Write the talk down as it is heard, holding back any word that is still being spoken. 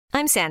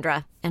I'm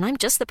Sandra, and I'm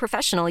just the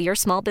professional your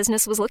small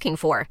business was looking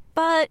for.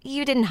 But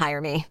you didn't hire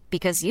me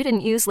because you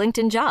didn't use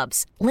LinkedIn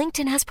Jobs.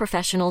 LinkedIn has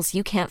professionals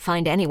you can't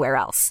find anywhere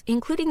else,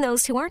 including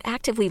those who aren't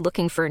actively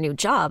looking for a new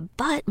job,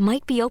 but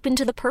might be open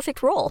to the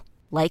perfect role,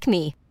 like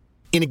me.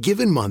 In a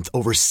given month,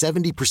 over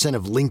 70%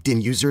 of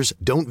LinkedIn users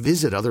don't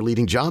visit other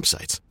leading job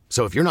sites.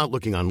 So if you're not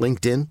looking on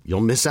LinkedIn,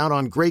 you'll miss out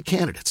on great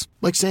candidates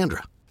like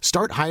Sandra.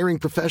 Start hiring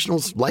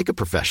professionals like a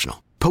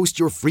professional. Post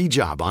your free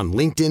job on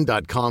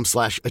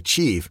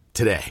linkedin.com/achieve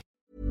today.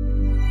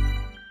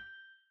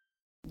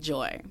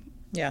 Joy.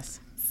 Yes.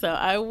 So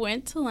I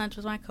went to lunch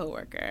with my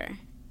coworker,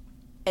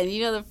 and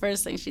you know the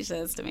first thing she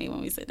says to me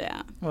when we sit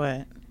down?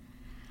 What?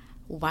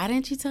 Why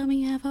didn't you tell me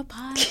you have a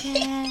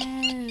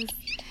podcast?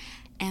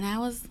 And I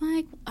was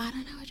like, I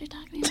don't know what you're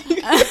talking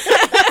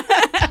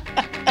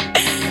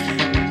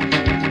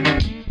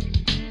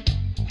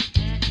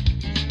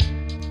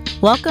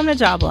about. Welcome to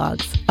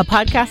Joblogs, a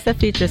podcast that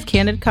features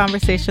candid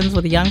conversations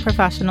with young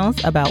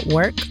professionals about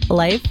work,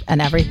 life,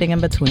 and everything in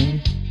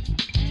between.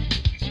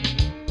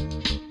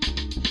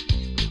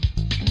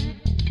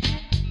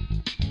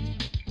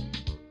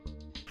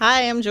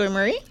 Hi, I'm Joy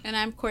Marie. And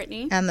I'm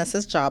Courtney. And this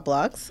is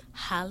Joblogs.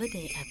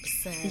 Holiday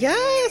episode.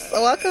 Yes,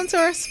 welcome to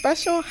our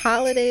special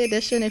holiday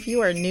edition. If you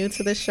are new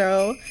to the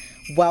show,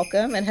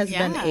 welcome. It has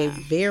been a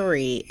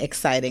very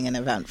exciting and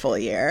eventful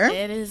year.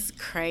 It is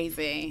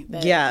crazy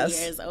that the year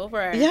is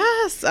over.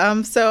 Yes.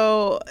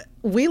 So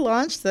we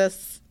launched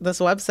this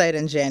website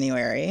in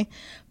January,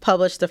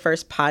 published the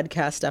first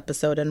podcast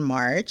episode in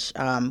March.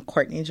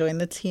 Courtney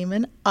joined the team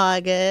in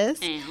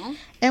August.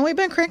 And we've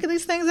been cranking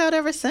these things out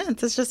ever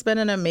since. It's just been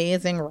an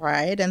amazing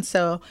ride. And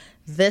so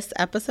this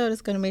episode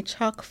is going to be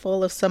chock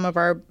full of some of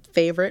our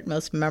favorite,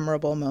 most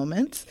memorable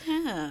moments.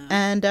 Yeah.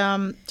 And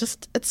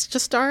it's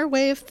just our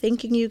way of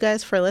thanking you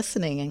guys for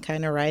listening and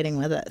kind of riding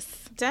with us.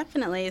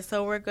 Definitely.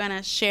 So we're going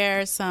to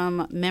share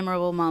some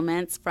memorable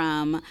moments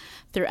from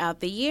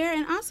throughout the year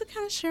and also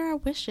kind of share our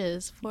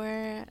wishes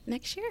for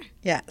next year.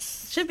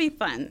 Yes. Should be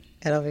fun.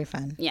 It'll be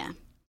fun. Yeah.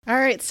 All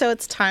right, so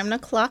it's time to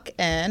clock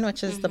in,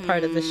 which is the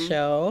part of the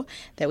show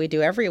that we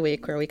do every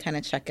week where we kind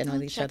of check in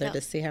with each other to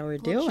see how we're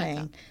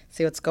doing,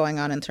 see what's going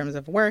on in terms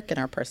of work and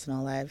our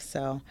personal lives.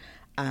 So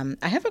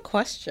I have a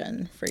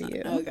question for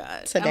you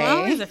today. I'm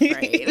always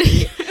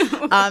afraid.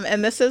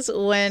 And this is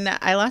when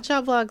I launched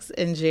Joblogs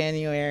in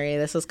January.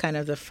 This was kind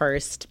of the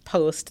first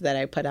post that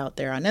I put out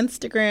there on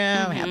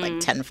Instagram. I had like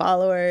 10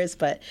 followers.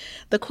 But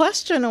the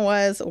question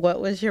was,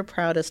 what was your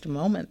proudest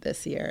moment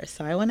this year?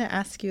 So I want to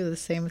ask you the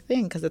same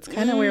thing because it's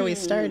kind of where we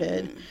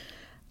started.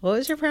 What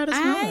was your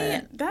proudest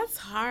moment? That's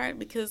hard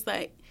because,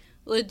 like,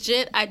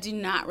 legit, I do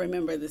not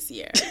remember this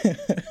year.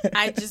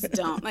 I just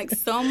don't. Like,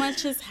 so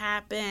much has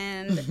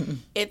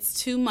happened.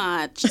 It's too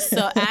much.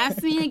 So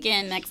ask me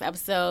again next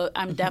episode.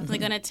 I'm definitely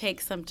going to take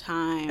some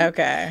time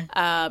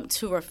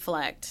to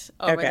reflect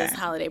over this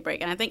holiday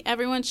break. And I think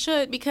everyone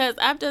should because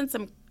I've done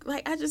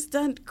I just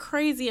done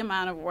crazy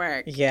amount of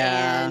work.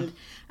 Yeah. And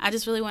I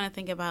just really want to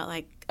think about,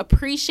 like,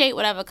 appreciate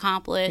what I've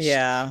accomplished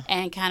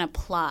and kind of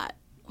plot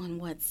on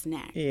what's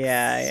next.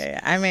 Yeah.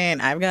 I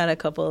mean, I've got a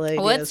couple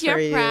ideas What's your for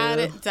you.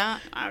 proudest?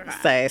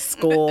 Say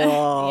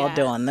school,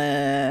 doing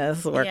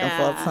this, working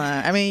full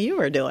time. I mean, you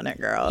were doing it,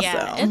 girl.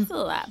 Yeah, so. it's a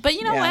lot. But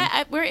you know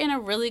what? We're in a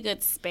really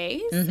good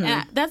space.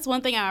 And that's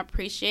one thing I'm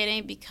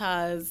appreciating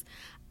because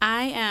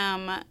I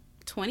am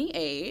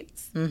 28,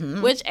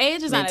 which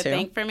age is not a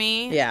thing for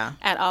me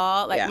at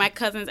all. Like, my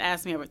cousins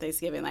asked me over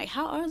Thanksgiving, like,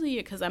 how old are you?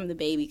 Because I'm the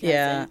baby cousin.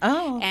 Yeah.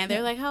 Oh. And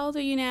they're like, how old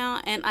are you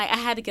now? And I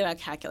had to get out a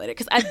calculator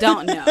because I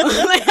don't know.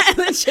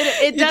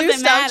 It doesn't you do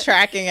stop matter.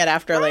 tracking it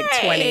after like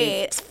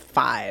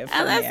 25.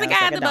 Unless the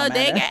guy at the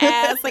bodega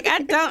asks. Like, I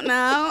don't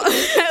know.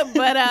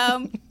 But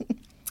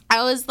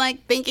I was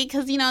like thinking,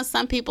 because, you know,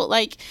 some people,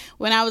 like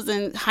when I was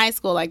in high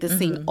school, like this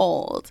seemed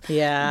old.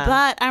 Yeah.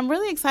 But I'm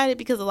really excited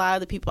because a lot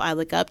of the people I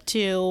look up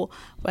to,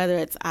 whether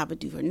it's Ava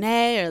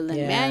DuVernay or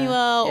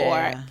Lin-Manuel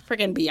or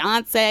freaking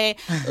Beyonce,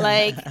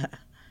 like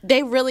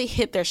they really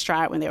hit their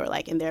stride when they were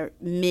like in their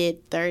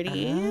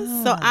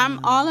mid-30s. So I'm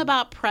all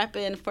about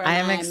prepping for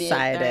my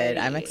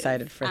mid-30s. I'm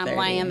excited for 30. I'm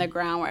laying the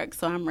groundwork,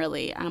 so I'm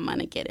going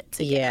to get it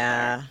together.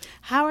 Yeah.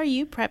 How are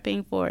you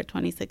prepping for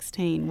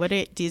 2016?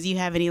 Do you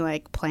have any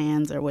like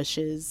plans or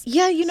wishes?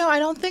 Yeah, you know, I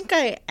don't think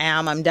I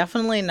am. I'm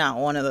definitely not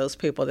one of those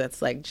people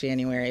that's like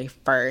January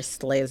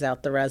 1st lays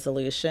out the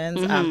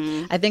resolutions.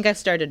 I think I've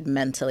started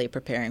mentally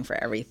preparing for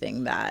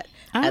everything that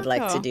I'd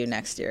like to do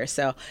next year.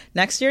 So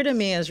next year to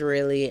me is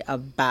really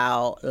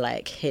about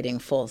like hitting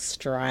full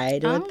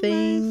stride with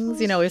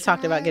things. You know, we've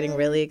talked about getting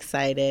really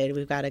excited.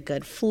 We've got a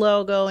good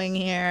flow going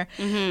here.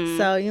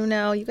 So, you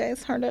know, you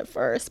guys heard it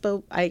first,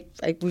 but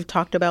we've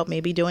talked about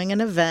maybe doing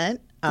an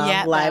event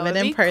live and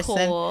in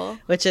person,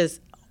 which is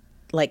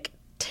like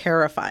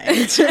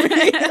terrifying to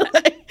me.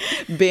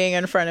 Like, being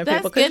in front of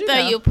people. That's good,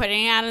 though. You're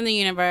putting it out in the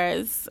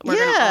universe. We're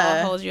going to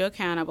all hold you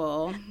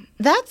accountable.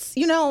 That's,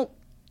 you know,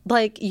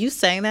 like you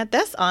saying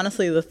that's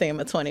honestly the theme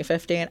of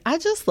 2015. I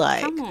just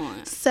like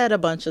said a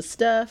bunch of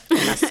stuff and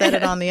I said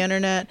it on the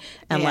internet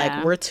and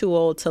like we're too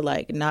old to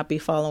like not be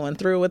following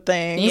through with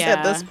things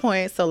at this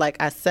point. So like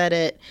I said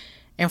it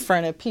in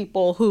front of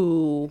people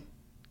who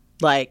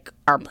like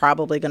are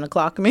probably going to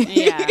clock me.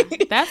 Yeah,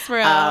 that's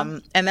real.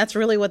 And that's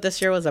really what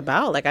this year was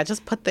about. Like I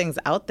just put things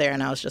out there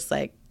and I was just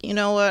like, you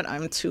know what?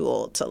 I'm too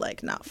old to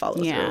like not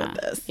follow through with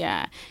this.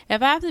 Yeah.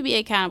 If I have to be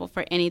accountable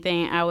for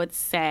anything, I would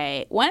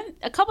say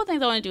a couple of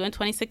things I want to do in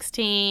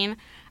 2016.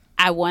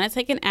 I want to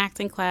take an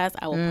acting class.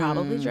 I will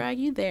probably drag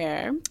you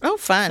there. Oh,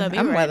 fun. So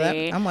I'm with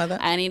it.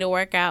 I need to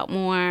work out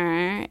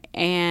more.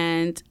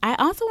 And I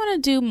also want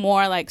to do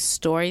more like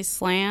story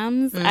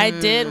slams. I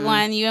did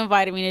one. You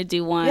invited me to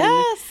do one.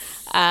 Yes.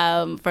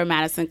 For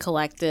Madison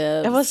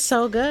Collective. It was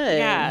so good.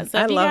 Yeah.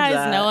 So if you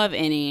guys know of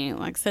any,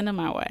 like send them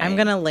my way. I'm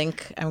gonna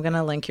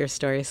link your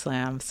story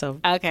slam so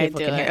people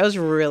can hear. It was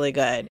really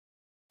good.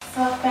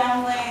 So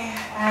family,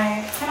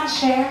 can I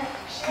share?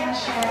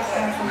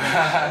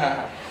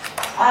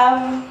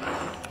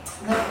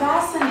 The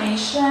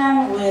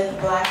fascination with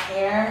black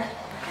hair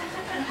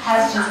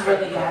has just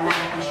really gotten out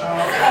of control.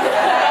 All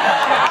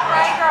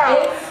right,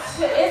 girl.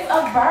 It's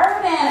a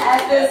burden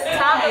at this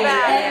time.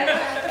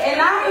 And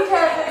not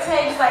because it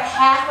takes like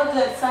half a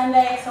good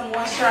Sunday to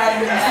moisturize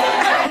your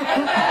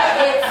skin.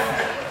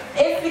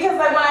 It's because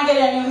like when I get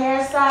a new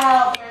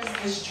hairstyle,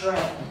 there's this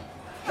dread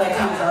that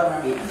comes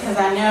over me. Because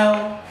I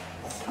know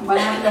when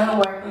I have to go to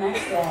work the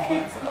next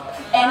day,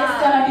 and it's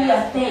gonna be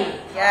a thing.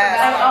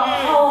 Like a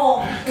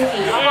whole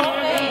thing.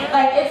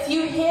 Like if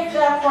you hit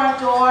that front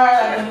door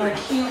like with a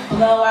cute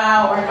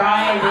blowout or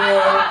dry wig,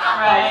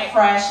 like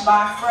fresh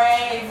box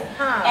braids,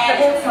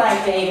 and it's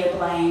like David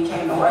Blaine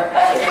came to work.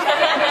 Like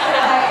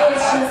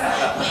it's just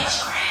like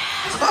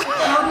witchcraft.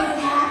 How did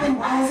it happen?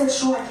 Why is it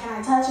short? Can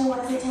I touch it?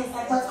 What does it taste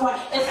like? What's going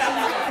on?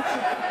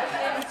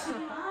 It's too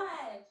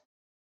much.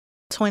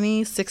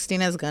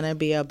 2016 is gonna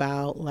be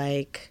about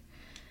like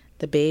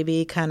the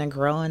baby kind of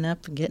growing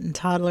up and getting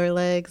toddler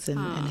legs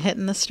and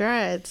hitting the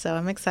stride. So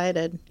I'm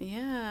excited.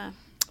 Yeah.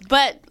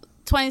 But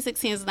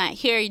 2016 is not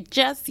here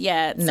just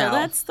yet.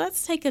 No. So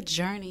let's take a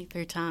journey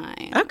through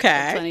time.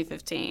 Okay.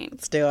 2015.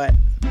 Let's do it.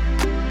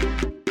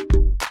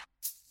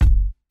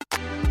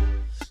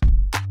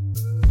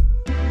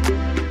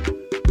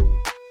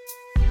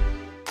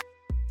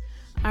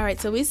 All right,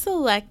 so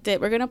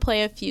we're going to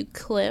play a few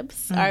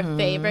clips, our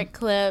favorite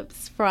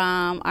clips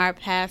from our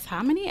past.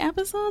 How many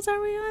episodes are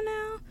we on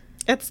now?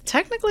 It's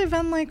technically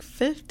been like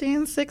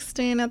 15,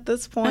 16 at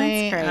this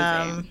point.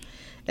 That's crazy.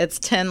 It's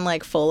 10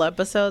 like full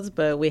episodes,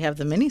 but we have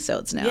the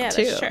mini-sodes now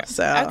too. That's true.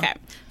 So okay.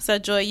 So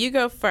Joy, you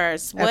go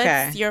first.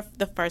 What's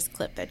the first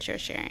clip that you're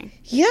sharing?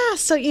 Yeah,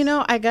 so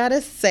I gotta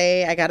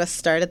say, I gotta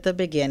start at the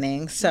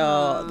beginning.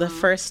 So the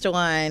first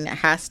one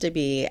has to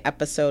be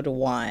episode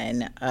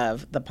 1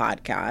 of the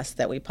podcast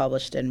that we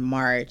published in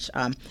March.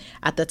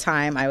 At the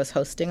time, I was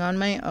hosting on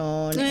my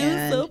own.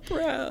 I'm so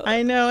proud.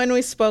 I know, and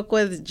we spoke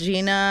with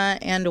Gina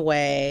and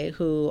Wei,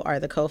 who are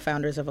the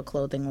co-founders of a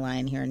clothing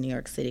line here in New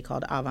York City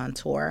called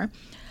Avantour.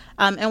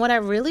 And what I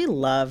really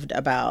loved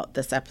about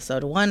this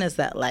episode 1 is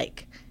that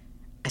like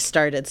I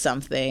started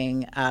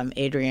something.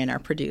 Adrian, our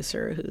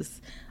producer,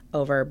 who's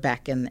over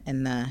back in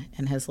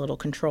his little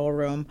control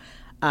room,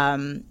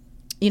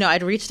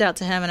 I'd reached out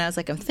to him and I was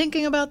like, I'm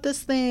thinking about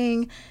this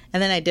thing,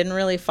 and then I didn't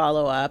really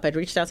follow up. I'd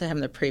reached out to him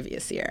the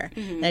previous year,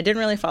 and I didn't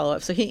really follow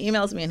up. So he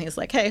emails me and he's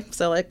like, hey,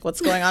 so like,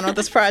 what's going on with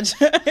this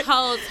project?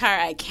 Holds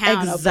her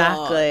accountable.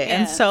 Exactly, yes.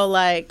 And so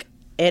like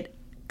it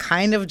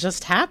kind of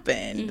just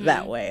happened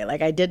that way.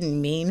 Like I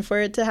didn't mean for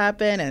it to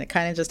happen, and it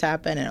kind of just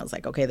happened, and I was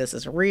like, okay, this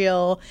is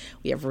real.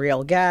 We have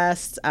real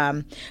guests.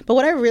 But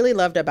what I really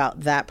loved about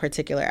that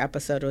particular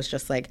episode was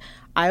just like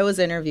I was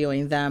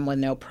interviewing them with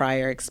no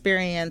prior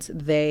experience.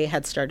 They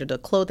had started a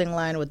clothing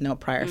line with no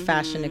prior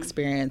fashion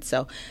experience.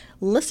 So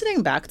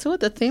listening back to it,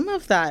 the theme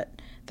of that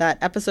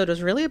episode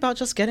was really about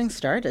just getting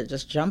started,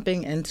 just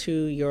jumping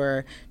into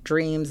your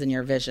dreams and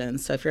your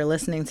visions. So if you're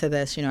listening to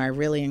this, I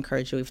really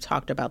encourage you. We've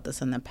talked about this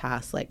in the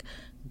past, like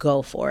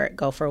go for it.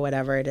 Go for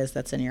whatever it is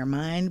that's in your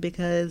mind,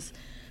 because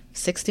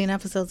 16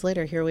 episodes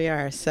later, here we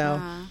are.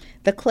 So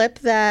the clip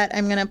that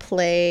I'm going to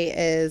play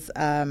is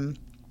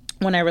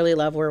one I really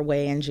love, where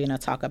Wei and Gina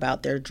talk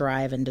about their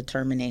drive and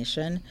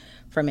determination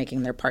for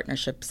making their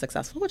partnership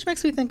successful, which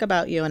makes me think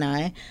about you and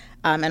I,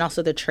 and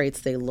also the traits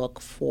they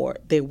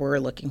were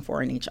looking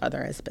for in each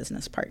other as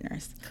business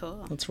partners.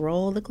 Cool. Let's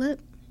roll the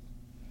clip.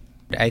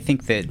 I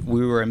think that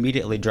we were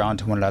immediately drawn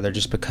to one another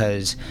just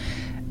because,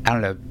 I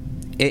don't know,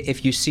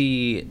 if you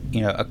see,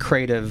 a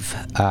crate of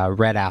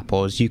red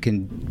apples, you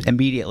can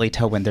immediately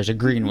tell when there's a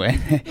green one.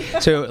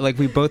 So, like,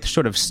 we both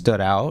sort of stood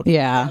out.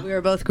 Yeah. We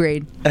were both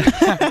green.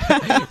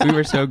 We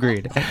were so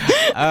green.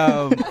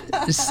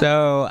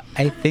 So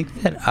I think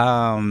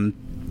that,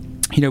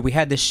 we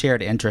had this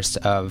shared interest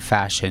of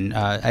fashion.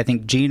 I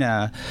think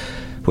Gina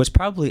was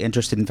probably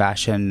interested in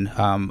fashion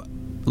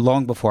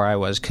long before I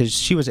was, because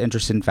she was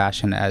interested in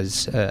fashion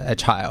as a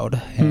child.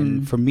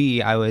 And for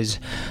me, I was,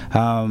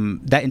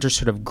 that interest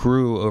sort of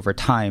grew over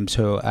time.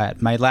 So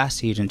at my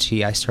last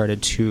agency, I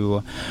started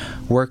to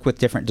work with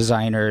different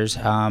designers,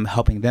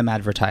 helping them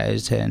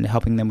advertise and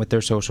helping them with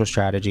their social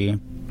strategy.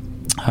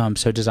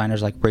 So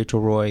designers like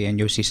Rachel Roy and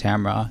Yossi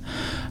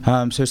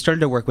Samra. So I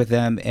started to work with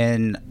them,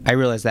 and I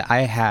realized that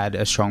I had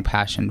a strong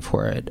passion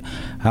for it.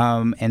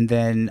 And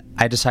then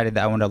I decided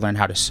that I wanted to learn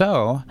how to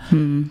sew.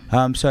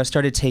 So I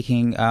started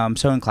taking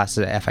sewing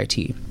classes at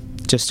FIT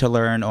just to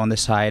learn on the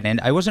side.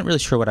 And I wasn't really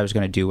sure what I was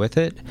going to do with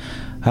it.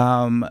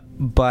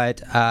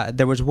 But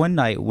there was one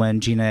night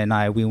when Gina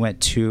and we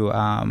went to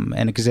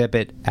an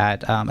exhibit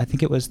at, I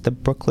think it was the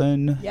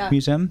Brooklyn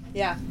Museum.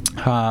 Yeah.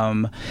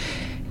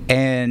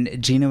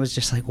 And Gina was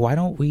just like, why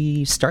don't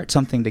we start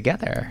something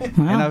together? Wow.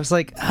 And I was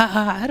like,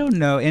 I don't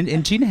know.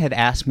 And Gina had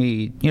asked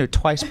me,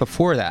 twice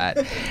before that.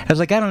 I was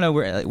like, I don't know.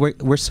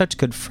 We're such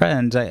good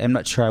friends. I'm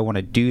not sure I want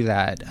to do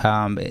that.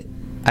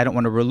 I don't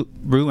want to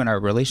ruin our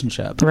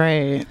relationship.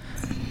 Right.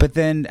 But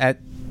then at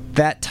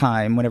that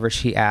time, whenever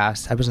she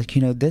asked, I was like,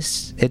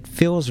 it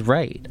feels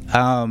right.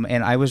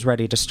 And I was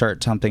ready to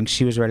start something.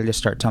 She was ready to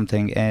start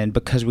something. And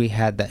because we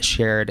had that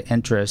shared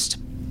interest,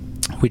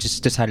 we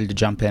just decided to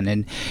jump in,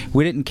 and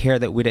we didn't care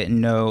that we didn't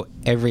know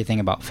everything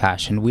about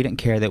fashion. We didn't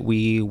care that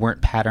we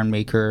weren't pattern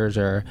makers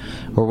or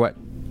what,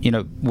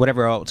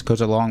 whatever else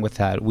goes along with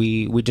that.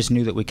 We just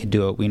knew that we could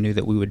do it. We knew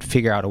that we would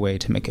figure out a way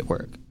to make it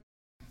work.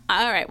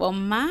 All right. Well,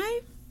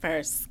 my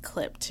first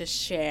clip to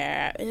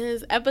share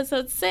is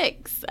episode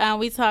 6.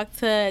 We talked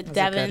to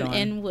Devin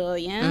N.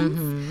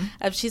 Williams.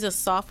 She's a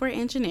software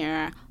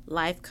engineer,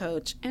 life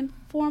coach, and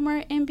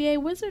former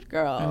NBA Wizard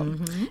girl.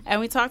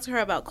 And we talked to her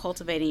about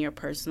cultivating your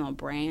personal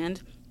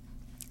brand.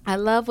 I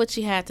love what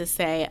she had to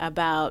say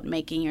about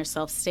making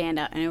yourself stand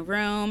out in a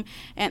room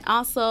and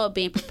also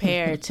being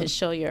prepared to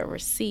show your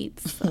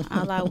receipts,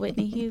 a la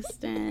Whitney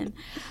Houston.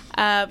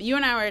 You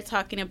and I were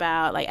talking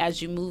about,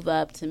 as you move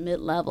up to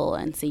mid-level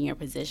and senior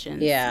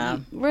positions. Yeah.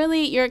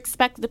 Really, you're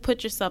expected to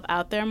put yourself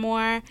out there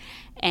more.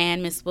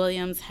 And Miss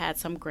Williams had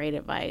some great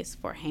advice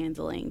for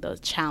handling those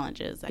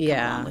challenges that come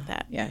along with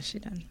that. Yeah, she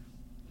did.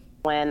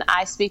 When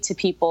I speak to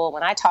people,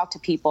 when I talk to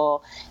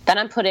people, then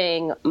I'm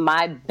putting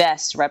my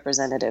best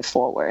representative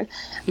forward.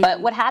 But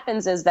what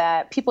happens is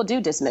that people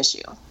do dismiss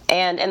you.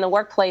 And in the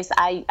workplace,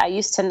 I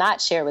used to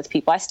not share with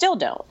people, I still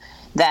don't,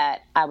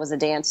 that I was a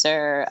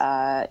dancer,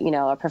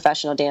 a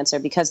professional dancer,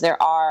 because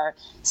there are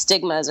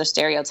stigmas or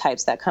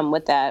stereotypes that come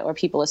with that, or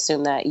people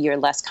assume that you're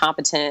less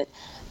competent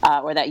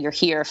or that you're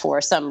here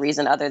for some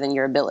reason other than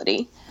your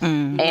ability.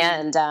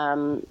 And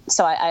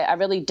so I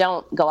really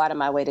don't go out of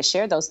my way to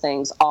share those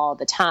things all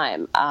the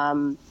time.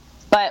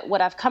 But what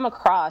I've come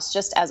across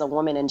just as a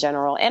woman in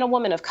general, and a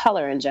woman of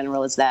color in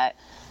general, is that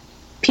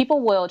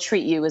people will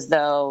treat you as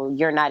though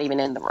you're not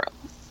even in the room.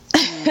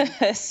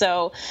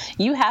 So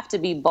you have to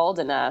be bold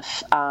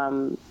enough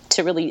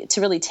to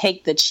really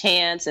take the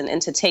chance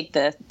and to take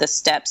the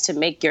steps to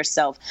make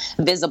yourself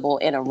visible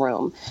in a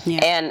room.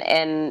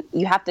 And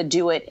you have to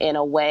do it in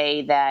a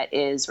way that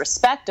is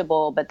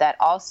respectable, but that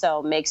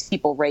also makes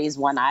people raise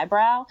one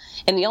eyebrow.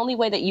 And the only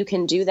way that you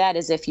can do that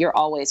is if you're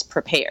always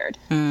prepared.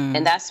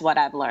 And that's what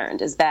I've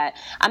learned, is that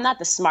I'm not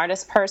the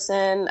smartest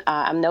person.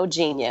 I'm no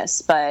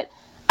genius, but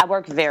I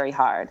work very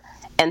hard.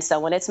 And so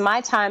when it's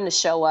my time to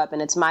show up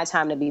and it's my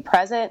time to be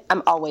present,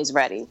 I'm always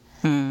ready.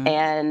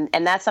 And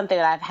that's something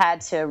that I've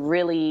had to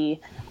really,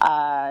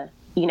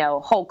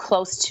 hold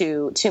close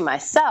to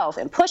myself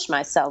and push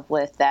myself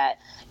with, that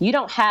you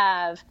don't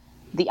have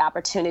the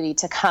opportunity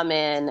to come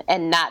in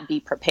and not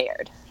be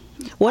prepared.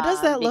 What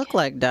does that look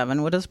like,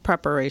 Devin? What does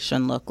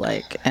preparation look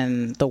like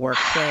in the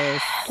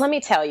workplace? Let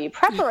me tell you,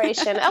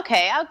 preparation.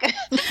 Okay, I'll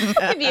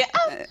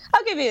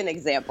give you an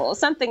example.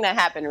 Something that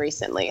happened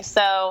recently.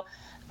 So,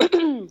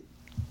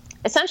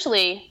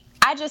 essentially,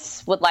 I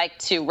just would like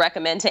to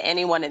recommend to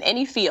anyone in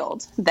any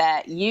field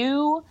that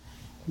you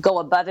go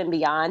above and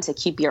beyond to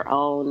keep your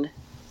own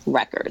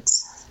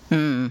records.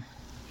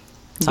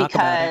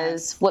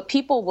 Because what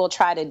people will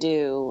try to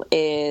do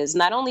is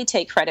not only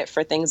take credit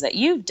for things that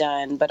you've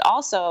done, but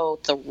also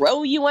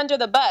throw you under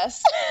the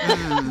bus.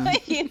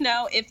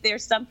 If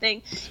there's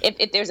something,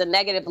 if there's a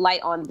negative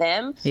light on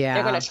them,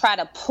 they're going to try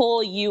to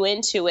pull you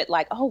into it,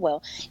 like, oh,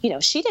 well,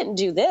 she didn't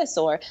do this,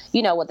 or,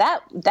 well,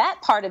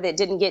 that part of it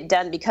didn't get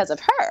done because of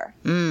her.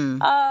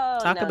 Oh,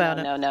 Talk about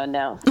it.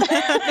 No.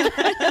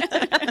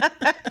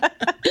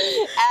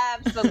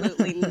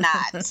 Absolutely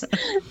not.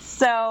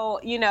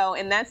 So,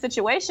 in that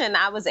situation,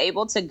 I was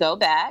able to go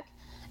back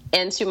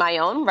into my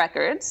own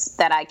records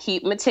that I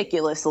keep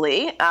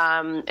meticulously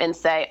and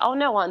say, oh,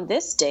 no, on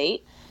this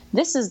date,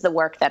 this is the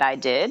work that I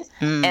did.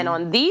 And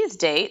on these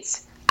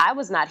dates, I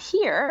was not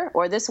here,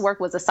 or this work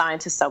was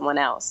assigned to someone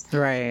else.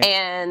 Right.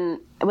 And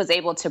I was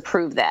able to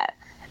prove that.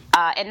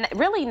 And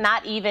really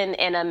not even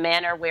in a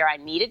manner where I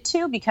needed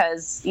to,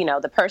 because,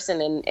 the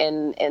person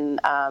in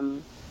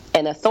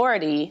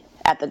authority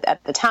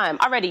at the time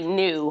already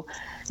knew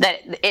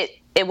that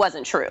it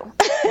wasn't true.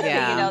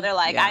 Yeah. They're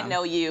like, yeah. I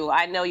know you,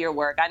 I know your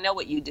work, I know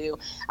what you do.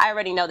 I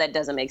already know that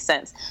doesn't make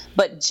sense.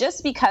 But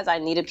just because I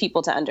needed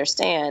people to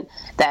understand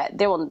that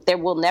there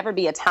will never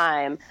be a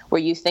time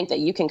where you think that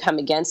you can come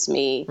against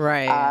me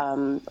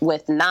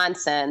with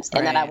nonsense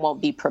and that I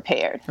won't be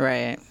prepared.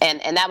 Right.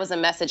 And that was a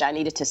message I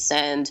needed to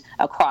send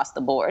across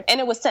the board. And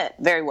it was sent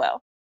very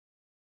well.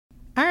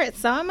 All right,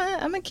 so I'm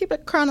gonna keep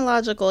it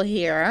chronological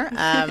here.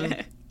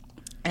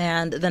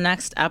 And the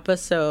next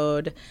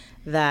episode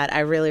that I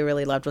really,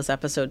 really loved was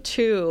episode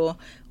 2,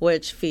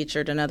 which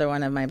featured another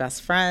one of my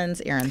best friends,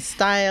 Erin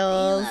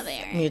Stiles,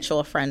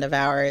 mutual friend of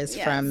ours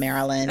from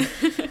Maryland.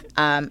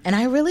 And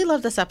I really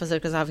loved this episode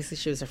because obviously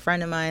she was a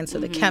friend of mine, so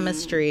the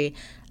chemistry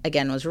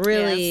again was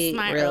really,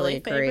 my really early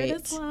great.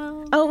 As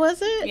well. Oh, was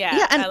it?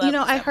 Yeah, and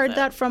I heard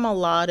that from a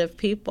lot of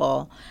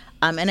people,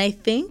 and I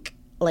think.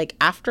 Like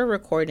after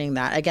recording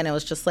that, again, it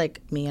was just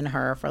like me and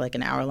her for like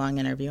an hour-long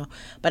interview.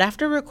 But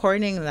after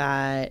recording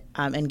that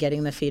and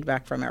getting the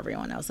feedback from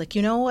everyone, I was like,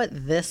 you know what?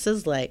 This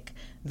is like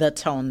the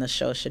tone the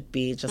show should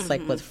be, just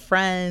like with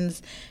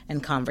friends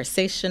and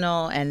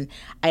conversational. And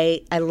I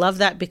love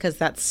that because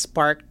that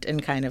sparked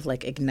and kind of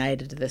like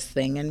ignited this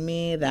thing in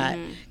me that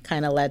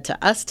kind of led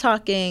to us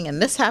talking and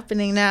this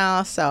happening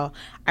now. So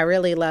I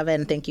really love it.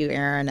 And thank you,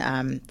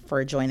 Erin,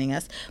 for joining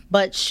us.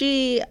 But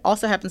she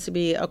also happens to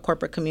be a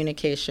corporate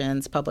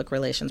communications, public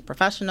relations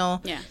professional.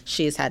 Yeah.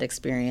 She's had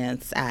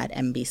experience at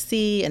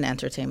NBC and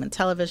entertainment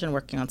television,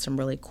 working on some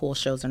really cool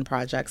shows and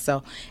projects.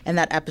 So in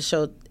that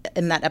episode,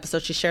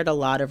 she shared a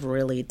lot of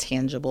really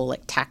tangible,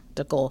 like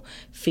tactical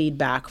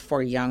feedback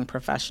for young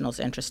professionals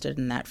interested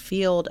in that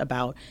field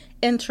about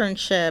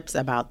internships,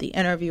 about the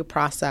interview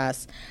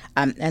process.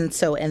 And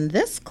so in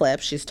this clip,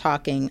 she's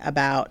talking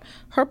about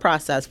her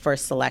process for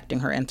selecting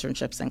her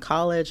internships in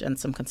college and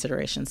some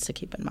considerations to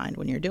keep in mind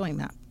when you're doing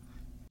that.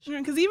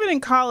 Because even in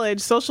college,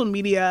 social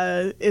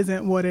media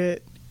isn't what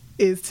it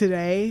is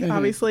today,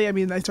 obviously. I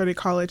mean, I started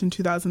college in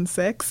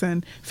 2006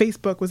 and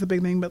Facebook was a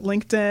big thing, but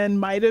LinkedIn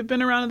might have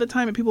been around at the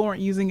time, but people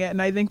weren't using it.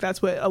 And I think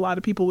that's what a lot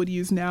of people would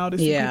use now to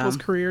see people's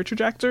career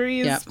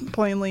trajectories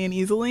plainly and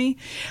easily.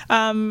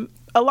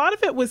 A lot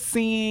of it was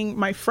seeing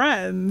my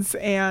friends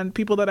and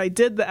people that I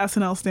did the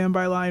SNL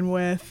standby line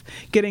with,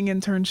 getting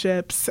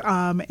internships,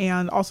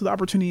 and also the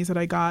opportunities that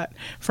I got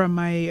from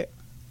my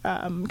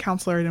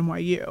counselor at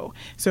NYU.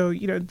 So,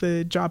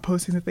 the job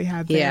postings that they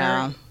had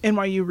there,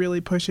 NYU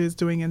really pushes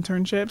doing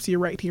internships.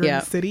 You're right here in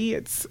the city.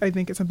 I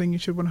think it's something you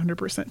should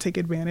 100% take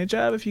advantage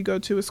of if you go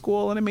to a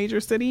school in a major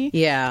city,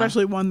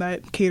 especially one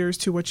that caters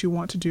to what you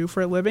want to do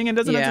for a living and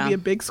doesn't have to be a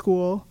big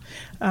school.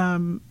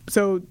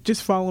 So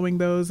just following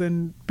those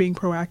and being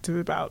proactive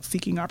about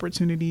seeking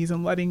opportunities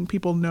and letting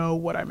people know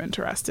what I'm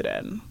interested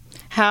in.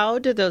 How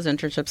did those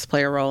internships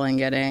play a role in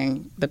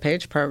getting the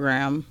PAGE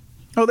program?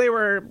 Oh, they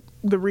were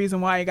the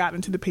reason why I got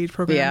into the PAGE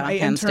program. I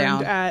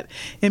interned at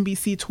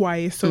NBC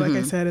twice. So like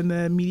I said, in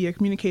the media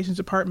communications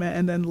department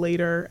and then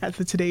later at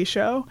the Today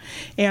Show.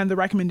 And the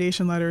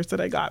recommendation letters that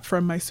I got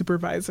from my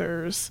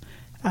supervisors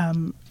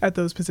at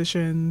those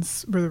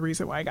positions were the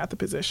reason why I got the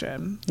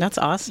position. That's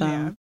awesome.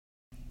 Yeah.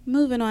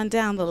 Moving on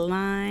down the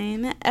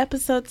line,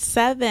 episode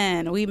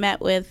 7, we met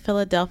with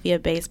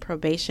Philadelphia-based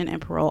probation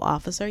and parole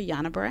officer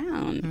Yana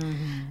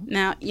Brown.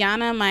 Now,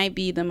 Yana might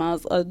be the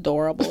most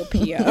adorable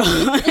PO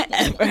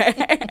ever.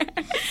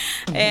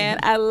 And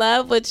I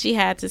love what she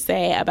had to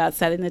say about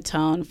setting the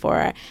tone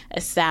for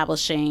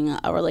establishing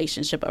a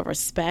relationship of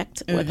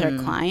respect with her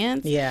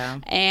clients. Yeah.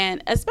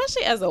 And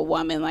especially as a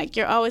woman, like,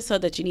 you're always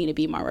told that you need to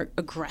be more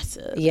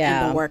aggressive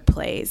in the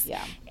workplace.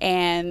 Yeah.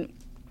 And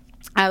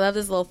I love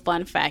this little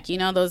fun fact. You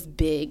know those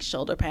big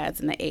shoulder pads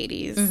in the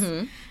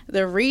 80s?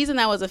 The reason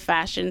that was a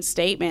fashion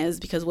statement is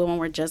because women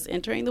were just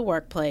entering the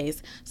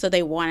workplace, so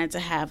they wanted to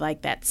have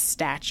like that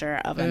stature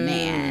of a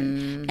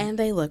man, and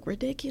they look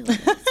ridiculous.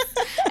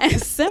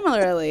 And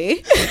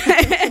similarly,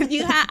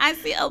 I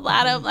see a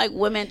lot of like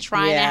women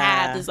trying to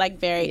have this like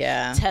very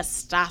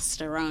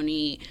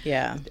testosterone-y.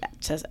 I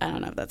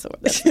don't know if that's a word.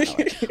 That's not a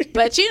word.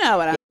 But you know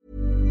what I mean.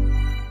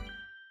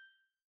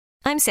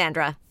 I'm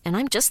Sandra, and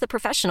I'm just the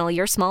professional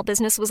your small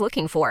business was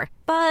looking for.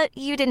 But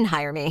you didn't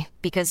hire me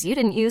because you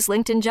didn't use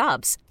LinkedIn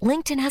Jobs.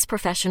 LinkedIn has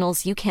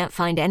professionals you can't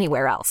find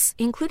anywhere else,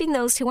 including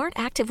those who aren't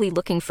actively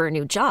looking for a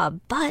new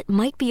job, but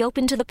might be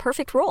open to the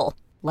perfect role,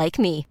 like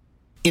me.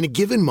 In a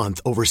given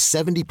month, over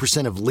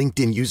 70% of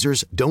LinkedIn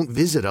users don't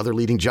visit other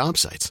leading job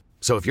sites.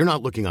 So if you're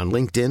not looking on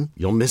LinkedIn,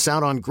 you'll miss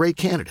out on great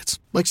candidates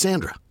like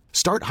Sandra.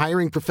 Start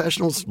hiring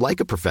professionals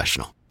like a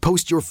professional.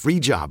 Post your free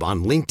job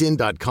on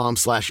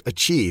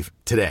linkedin.com/achieve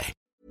today.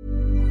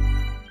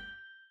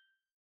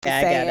 Yeah,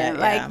 I get it.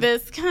 Like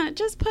this kind of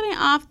just putting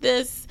off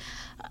this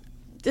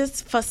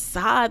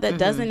facade that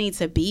doesn't need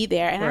to be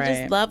there. And I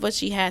just love what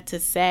she had to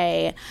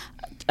say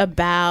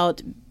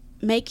about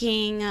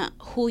making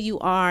who you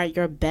are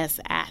your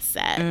best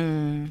asset.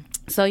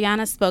 So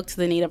Yana spoke to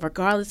the need of,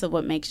 regardless of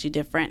what makes you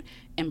different,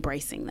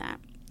 embracing that.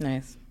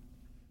 Nice.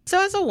 So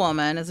as a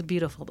woman, as a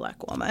beautiful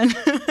Black woman,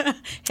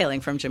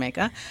 hailing from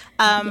Jamaica,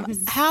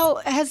 how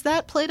has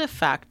that played a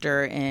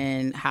factor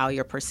in how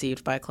you're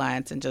perceived by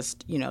clients and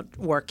just,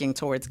 working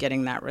towards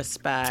getting that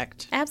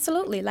respect?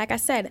 Absolutely. Like I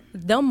said,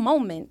 the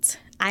moment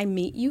I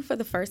meet you for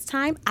the first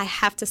time, I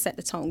have to set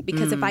the tone,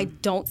 because if I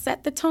don't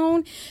set the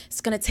tone,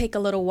 it's going to take a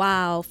little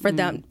while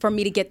for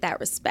me to get that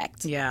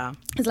respect. Yeah.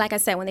 It's like I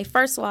said, when they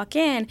first walk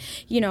in,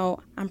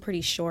 I'm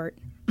pretty short,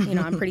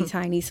 I'm pretty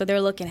tiny. So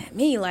they're looking at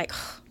me like,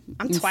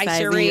 I'm twice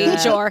your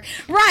age, or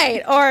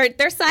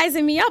they're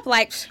sizing me up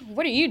like,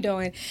 what are you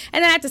doing?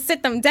 And then I have to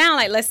sit them down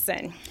like,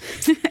 listen,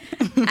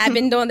 I've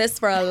been doing this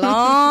for a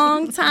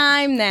long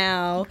time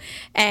now.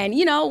 And,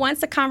 once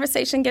the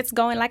conversation gets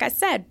going, like I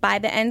said, by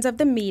the end of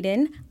the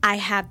meeting, I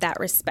have that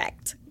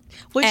respect.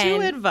 Would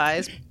you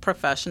advise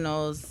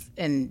professionals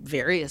in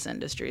various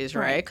industries,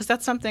 right? Because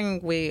that's something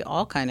we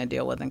all kind of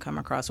deal with and come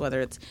across, whether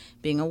it's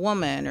being a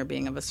woman or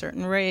being of a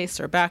certain race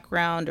or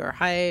background or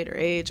height or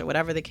age or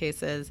whatever the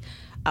case is.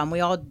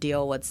 We all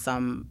deal with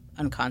some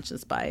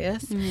unconscious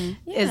bias.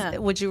 Mm-hmm. Yeah.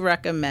 Would you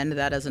recommend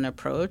that as an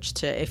approach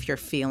to, if you're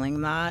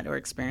feeling that or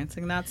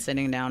experiencing that,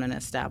 sitting down and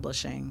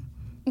establishing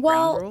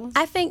ground rules?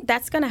 I think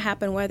that's going to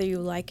happen whether you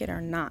like it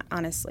or not,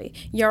 honestly.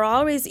 You're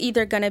always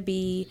either going to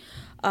be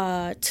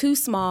too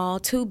small,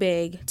 too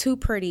big, too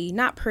pretty,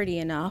 not pretty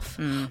enough.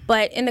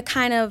 But in the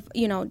kind of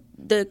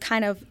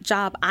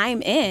job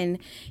I'm in,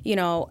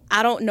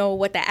 I don't know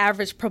what the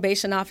average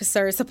probation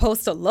officer is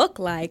supposed to look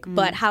like.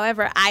 But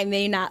however, I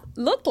may not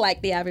look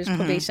like the average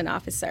probation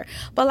officer.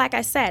 But like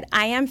I said,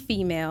 I am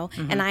female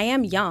and I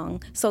am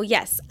young. So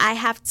yes, I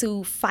have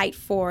to fight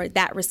for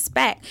that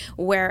respect.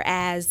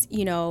 Whereas,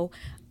 a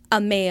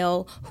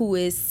male who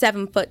is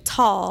 7 foot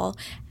tall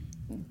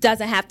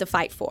doesn't have to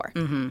fight for.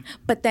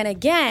 But then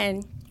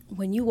again,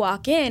 when you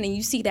walk in and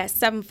you see that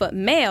 7 foot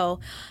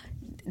male,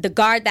 the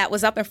guard that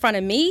was up in front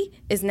of me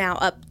is now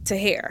up to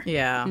here.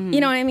 Yeah. You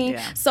know what I mean?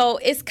 Yeah. So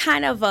it's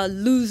kind of a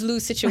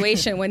lose-lose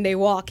situation when they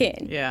walk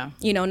in. Yeah.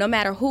 No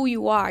matter who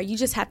you are, you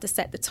just have to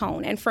set the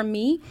tone. And for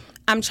me,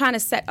 I'm trying to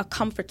set a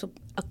comfortable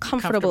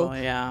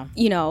tone.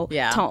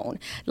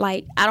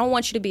 Like, I don't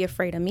want you to be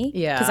afraid of me.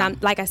 Yeah.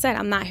 Because like I said,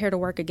 I'm not here to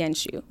work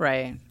against you.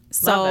 Right.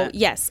 So,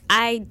 yes,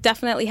 I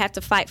definitely have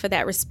to fight for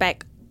that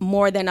respect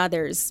more than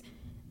others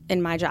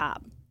in my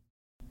job.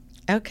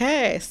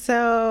 Okay,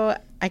 so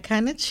I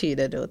kind of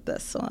cheated with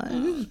this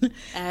one.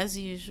 As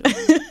usual.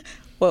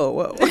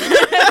 Whoa.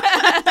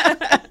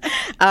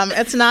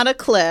 It's not a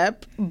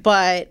clip,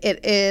 but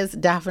it is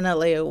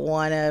definitely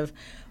one of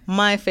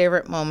my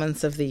favorite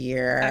moments of the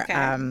year.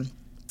 Okay.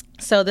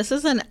 So this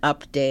is an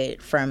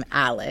update from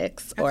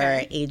Alex, or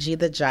AG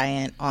the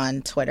Giant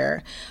on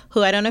Twitter,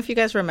 who, I don't know if you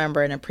guys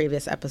remember, in a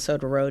previous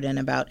episode wrote in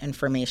about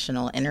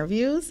informational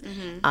interviews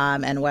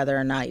and whether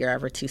or not you're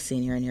ever too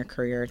senior in your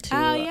career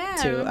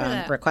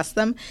to request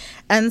them.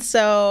 And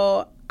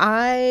so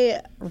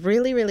I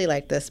really, really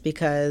like this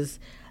because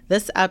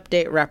this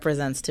update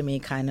represents to me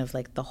kind of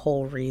like the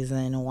whole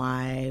reason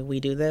why we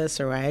do this,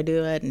 or why I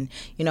do it, and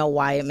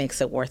why it makes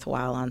it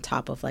worthwhile on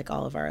top of like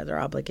all of our other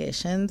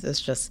obligations.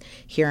 It's just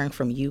hearing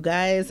from you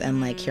guys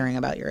and like hearing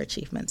about your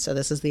achievements. So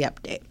this is the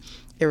update.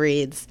 It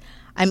reads,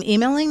 I'm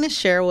emailing to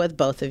share with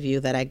both of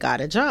you that I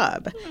got a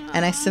job. Aww.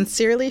 And I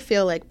sincerely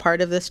feel like part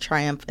of this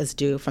triumph is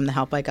due from the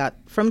help I got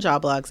from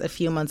Joblogs a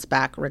few months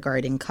back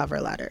regarding cover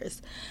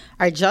letters.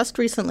 I just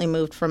recently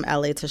moved from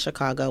LA to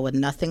Chicago with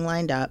nothing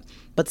lined up,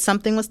 but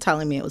something was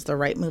telling me it was the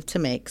right move to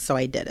make, so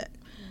I did it.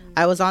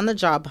 I was on the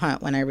job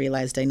hunt when I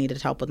realized I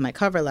needed help with my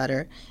cover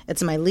letter.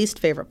 It's my least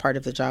favorite part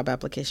of the job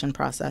application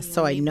process,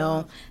 so I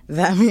know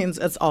that means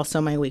it's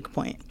also my weak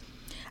point.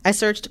 I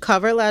searched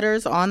cover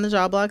letters on the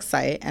Joblog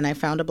site, and I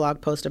found a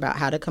blog post about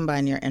how to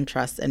combine your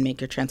interests and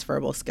make your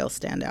transferable skills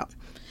stand out.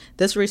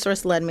 This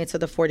resource led me to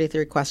the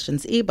 43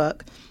 Questions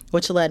ebook,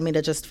 which led me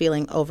to just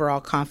feeling overall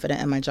confident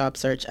in my job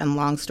search. And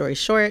long story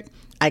short,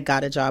 I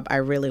got a job I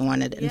really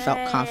wanted and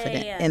felt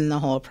confident in the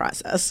whole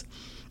process.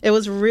 It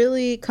was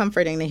really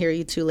comforting to hear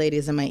you two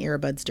ladies in my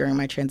earbuds during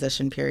my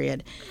transition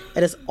period.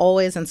 It is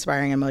always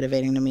inspiring and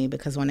motivating to me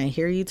because when I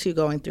hear you two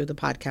going through the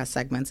podcast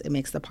segments, it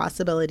makes the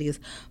possibilities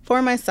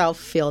for myself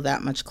feel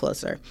that much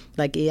closer.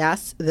 Like,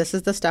 yes, this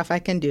is the stuff I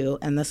can do,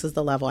 and this is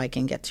the level I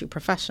can get to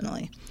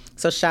professionally.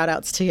 So shout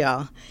outs to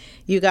y'all.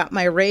 You got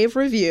my rave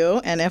review,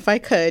 and if I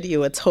could, you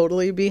would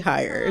totally be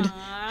hired.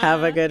 Aww.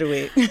 Have a good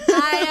week.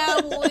 I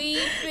am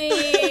weeping.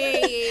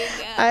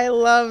 I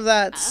love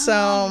that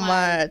so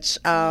much.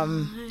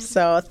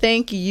 So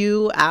thank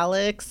you,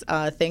 Alex.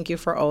 Thank you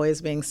for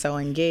always being so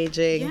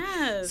engaging,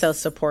 so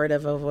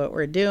supportive of what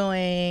we're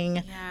doing.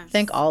 Yes.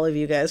 Thank all of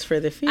you guys for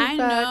the feedback. I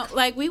know.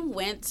 Like, we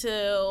went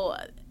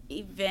to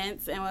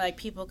events and like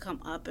people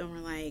come up and we're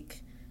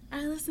like,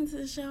 I listen to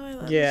the show. I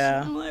love the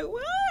show. I'm like,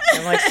 what?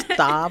 I'm like,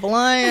 stop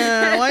lying.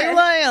 Why are you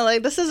lying?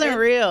 Like, this isn't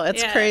real.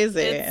 It's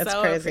crazy. It's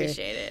so crazy.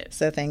 Appreciated.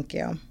 So thank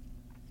you.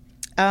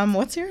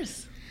 What's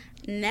yours?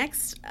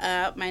 Next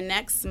up, my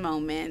next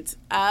moment,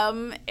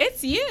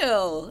 it's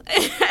you.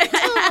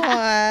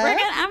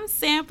 I'm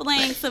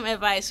sampling some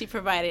advice she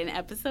provided in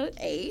episode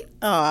 8.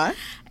 Aw.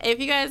 If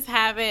you guys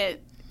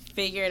haven't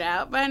figured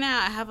out by now,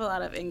 I have a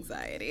lot of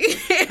anxiety.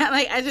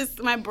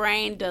 My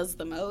brain does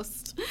the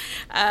most,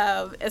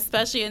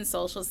 especially in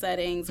social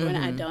settings when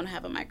I don't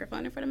have a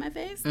microphone in front of my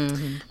face.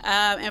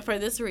 And for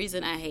this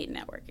reason, I hate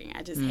networking.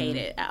 I just hate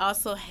it. I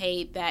also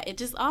hate that it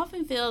just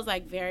often feels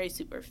like very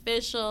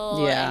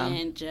superficial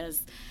and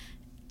just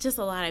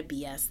a lot of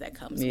BS that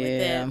comes with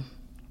it.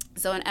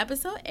 So in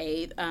episode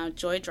 8,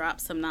 Joy dropped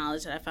some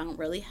knowledge that I found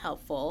really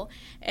helpful.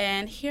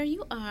 And here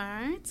you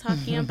are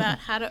talking about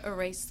how to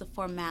erase the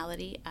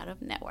formality out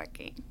of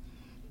networking.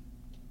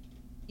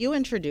 You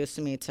introduced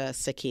me to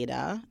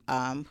Sakita,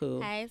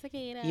 who Hi,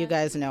 Sakita. You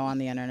guys know on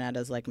the internet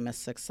as like Miss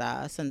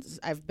Success. And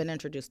I've been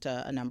introduced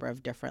to a number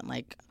of different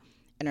like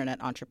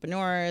internet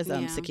entrepreneurs.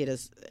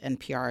 Sakita's in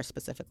PR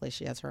specifically.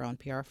 She has her own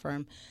PR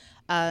firm.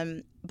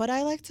 But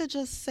I like to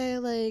just say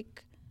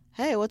like,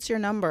 hey, what's your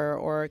number?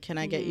 Or can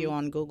I get you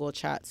on Google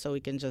Chat so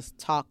we can just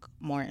talk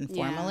more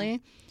informally? Yeah.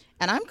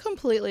 And I'm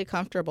completely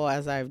comfortable,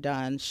 as I've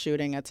done,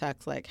 shooting a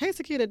text like, hey,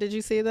 Sakita, did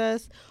you see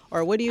this?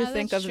 Or what do you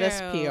think of this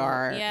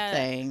PR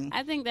thing?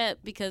 I think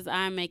that because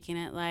I'm making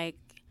it like,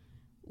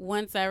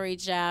 once I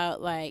reach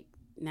out, like,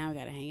 now we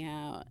got to hang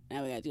out.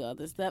 Now we got to do all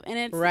this stuff. And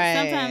it's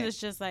sometimes it's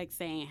just like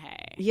saying,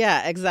 hey.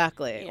 Yeah,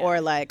 exactly. Yeah. Or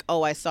like,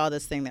 oh, I saw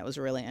this thing that was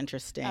really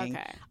interesting.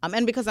 Okay.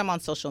 And because I'm on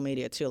social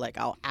media too, like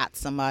I'll @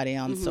 somebody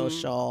on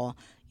social,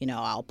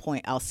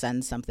 I'll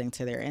send something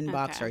to their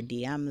inbox or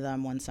DM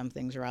them when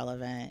something's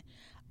relevant.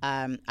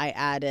 I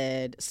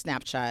added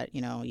Snapchat,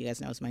 you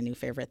guys know it's my new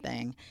favorite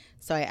thing.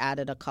 So I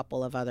added a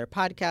couple of other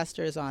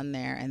podcasters on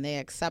there, and they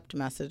accept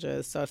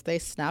messages. So if they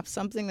snap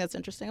something that's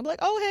interesting, I'm like,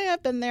 oh, hey,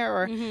 I've been there.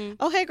 Or,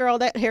 oh, hey, girl,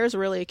 that hair's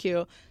really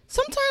cute.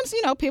 Sometimes,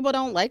 people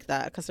don't like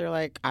that because they're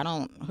like,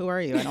 who are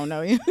you? I don't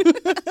know you.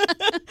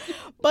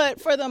 But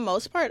for the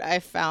most part, I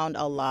found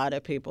a lot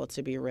of people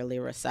to be really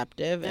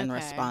receptive and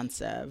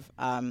responsive.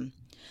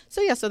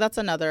 So that's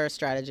another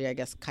strategy, I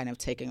guess, kind of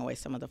taking away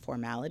some of the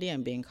formality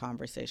and being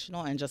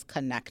conversational and just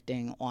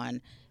connecting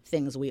on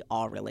things we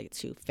all relate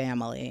to,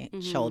 family,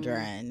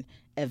 children,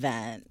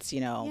 events,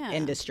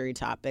 industry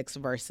topics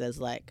versus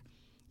like,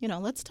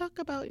 let's talk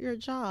about your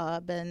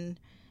job and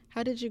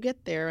how did you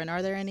get there and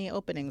are there any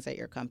openings at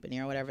your company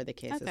or whatever the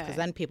case is, because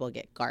then people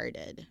get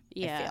guarded,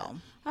 I feel.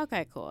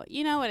 Okay, cool.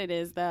 You know what it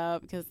is, though,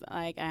 because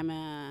like I'm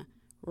a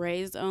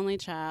raised only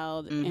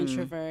child,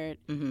 introvert,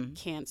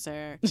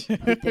 Cancer,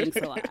 who thinks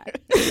a lot.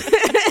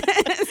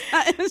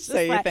 So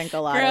you think a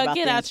lot about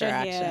the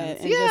interactions.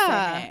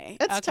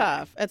 It's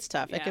tough. It's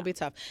tough. Yeah. It could be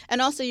tough.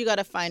 And also you got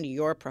to find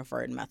your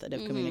preferred method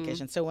of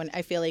communication. So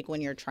I feel like when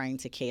you're trying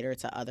to cater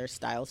to other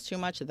styles too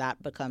much,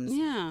 that becomes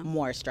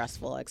more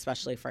stressful,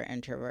 especially for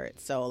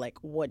introverts. So like,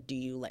 what do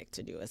you like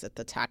to do? Is it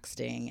the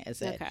texting?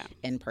 Is it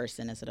in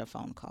person? Is it a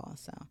phone call?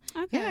 So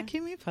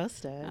keep me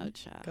posted. Oh,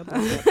 child.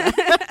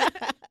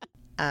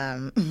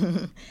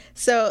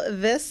 So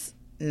this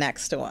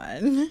next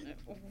one.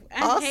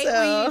 I hate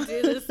when you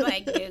do this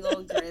like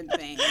giggle grin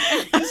thing.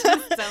 I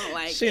just don't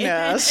like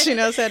it. She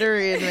knows how to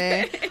read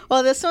me.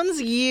 Well, this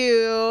one's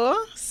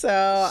you. So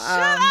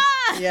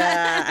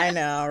yeah, I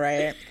know,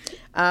 right?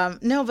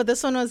 No, but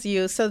this one was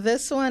you. So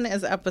this one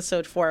is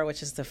episode 4,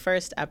 which is the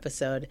first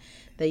episode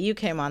that you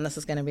came on. This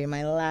is going to be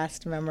my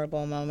last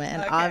memorable moment.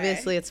 And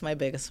obviously it's my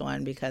biggest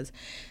one because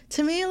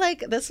to me,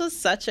 like, this was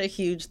such a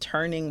huge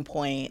turning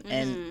point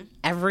in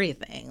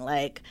everything.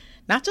 Like,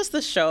 not just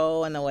the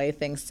show and the way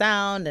things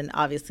sound and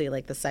obviously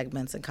like the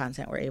segments and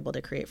content we're able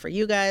to create for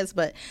you guys,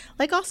 but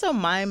like also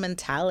my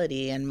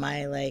mentality and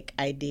my like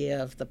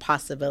idea of the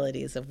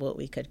possibilities of what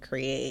we could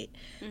create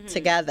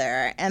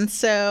together. And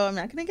so I'm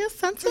not going to get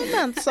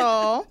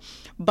sentimental,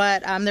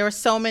 but there were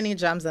so many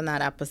gems in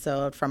that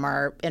episode from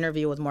our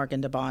interview with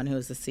Morgan DeBon,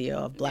 who's the CEO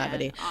of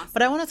Blavity. Yeah, awesome.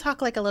 But I want to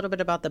talk like a little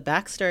bit about the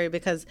backstory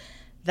because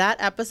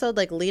that episode,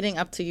 like leading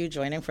up to you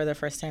joining for the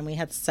first time, we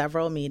had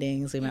several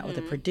meetings. We met with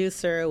a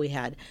producer. We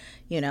had,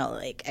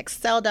 like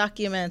Excel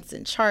documents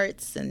and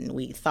charts, and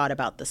we thought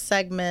about the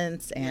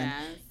segments, and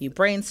you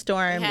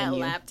brainstormed. We had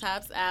and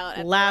laptops out.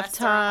 At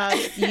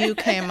laptops. You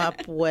came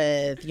up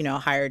with,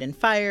 hired and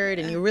fired,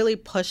 and you really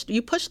pushed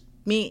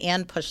me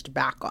and pushed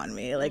back on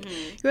me. Like,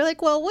 you were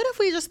like, well, what if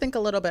we just think a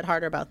little bit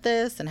harder about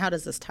this, and how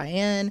does this tie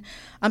in?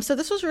 So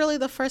this was really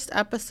the first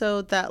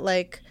episode that,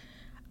 like,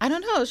 I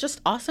don't know, it was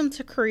just awesome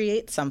to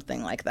create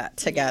something like that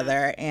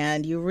together.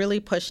 And you really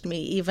pushed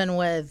me even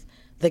with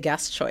the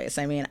guest choice.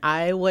 I mean,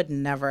 I would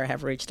never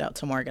have reached out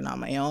to Morgan on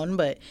my own,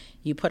 but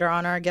you put her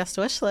on our guest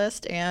wish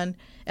list and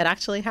it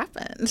actually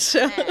happened.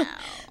 So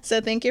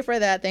thank you for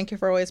that. Thank you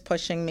for always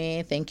pushing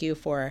me. Thank you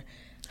for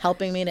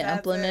helping me to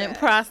implement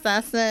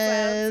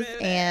processes.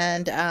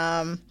 And,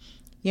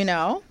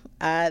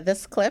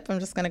 this clip, I'm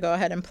just going to go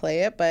ahead and play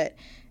it, but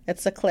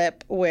it's a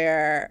clip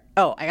where,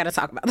 I got to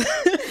talk about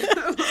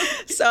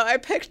that. So I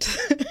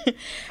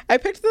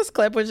picked this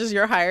clip, which is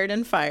your hired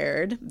and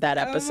fired, that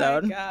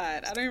episode. Oh my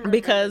God, I don't remember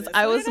because this.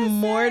 I was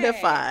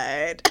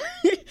mortified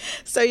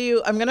So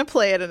I'm going to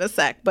play it in a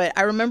sec, but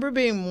I remember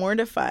being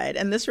mortified,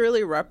 and this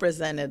really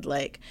represented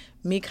like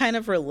me kind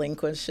of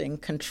relinquishing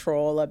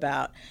control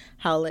about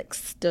how like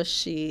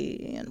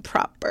stushy and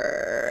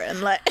proper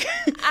and like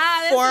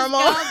formal.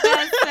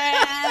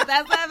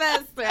 That's my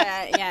best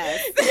friend.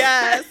 Yes.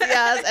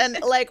 Yes. And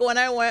like when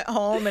I went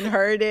home and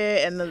heard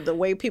it and the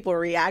way people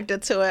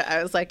reacted to it,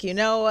 I was like, you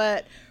know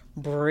what?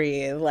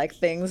 Breathe. Like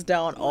things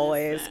don't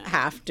always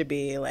have to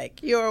be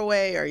like your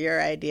way or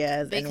your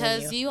ideas.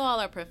 Because you all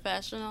are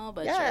professional,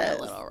 but you're a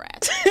little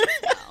ratchet.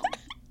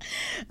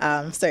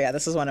 So yeah,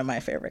 this is one of my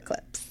favorite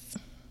clips.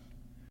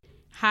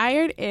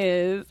 Hired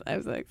is,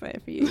 I'm so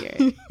excited for you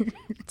here,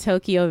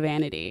 Tokyo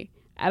Vanity.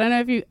 I don't know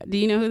if do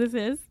you know who this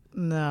is?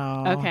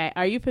 No. Okay.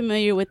 Are you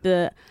familiar with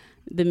the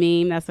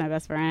meme, That's My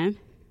Best Friend?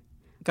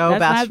 Go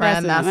best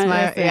friend. That's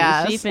my,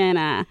 yes. She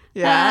finna.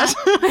 Yes.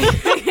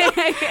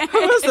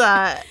 Who's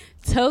that?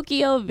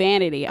 Tokyo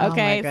Vanity. Okay. Oh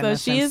my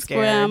goodness, so she is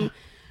from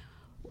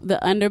the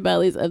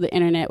underbellies of the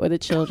internet where the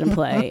children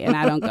play and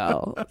I don't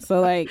go. So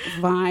like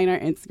Vine or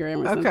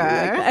Instagram or something like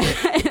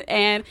that.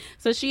 And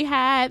so she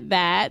had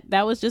that.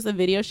 That was just a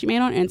video she made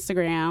on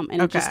Instagram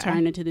and it just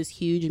turned into this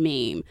huge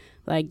meme.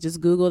 Like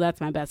just Google That's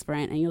My Best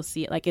Friend and you'll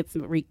see it. Like it's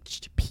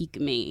reached peak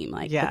meme.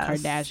 Like the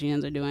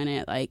Kardashians are doing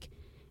it. Like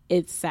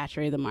it's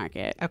saturated the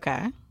market.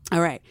 Okay.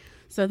 All right.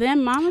 So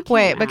then Mama came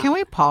Wait, out. but can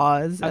we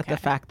pause at the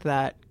fact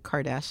that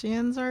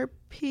Kardashians are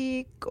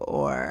peak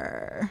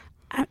or...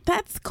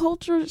 That's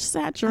cultural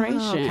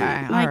saturation. Oh,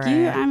 okay. Like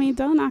right. I mean,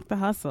 don't knock the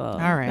hustle.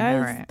 All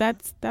right.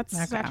 That's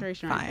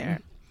saturation right there.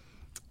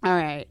 All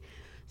right.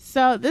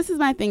 So this is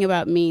my thing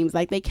about memes.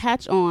 Like they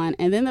catch on,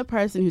 and then the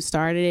person who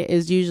started it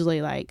is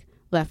usually like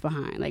left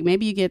behind. Like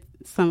maybe you get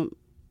some,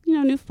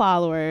 new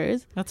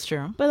followers. That's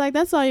true. But like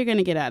that's all you're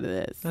gonna get out of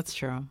this. That's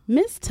true.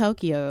 Miss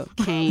Tokyo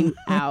came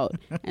out,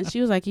 and she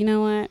was like, you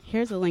know what?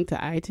 Here's a link to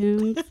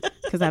iTunes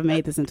because I've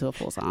made this into a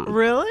full song.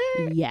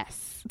 Really?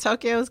 Yes.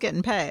 Tokyo's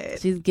getting paid.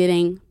 She's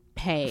getting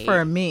paid. For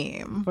a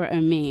meme.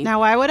 Now,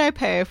 why would I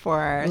pay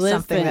for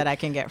something that I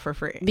can get for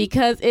free?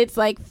 Because it's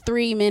like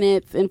 3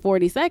 minutes and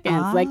 40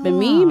 seconds. Like the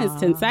meme is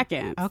 10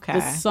 seconds. Okay.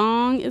 The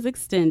song is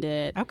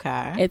extended.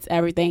 Okay. It's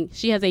everything.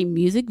 She has a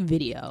music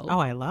video. Oh,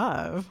 I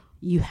love.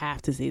 You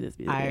have to see this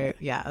music video.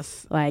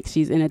 Yes. Like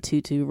she's in a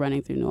tutu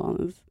running through New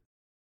Orleans.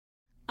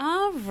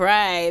 All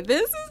right.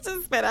 This has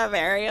just been a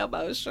very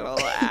emotional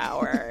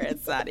hour.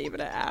 It's not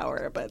even an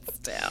hour, but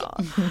still.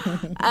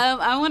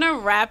 I want to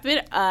wrap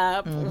it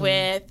up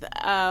with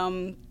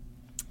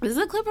this is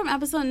a clip from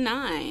episode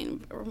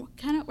 9.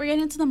 We're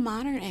getting into the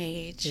modern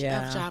age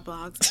of job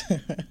blogs.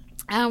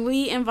 And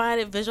we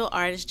invited visual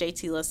artist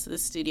JT List to the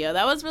studio.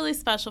 That was really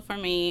special for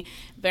me.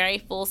 Very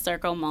full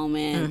circle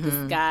moment.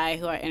 This guy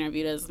who I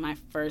interviewed as my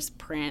first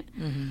print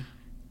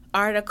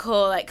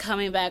article, like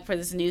coming back for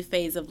this new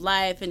phase of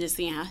life and just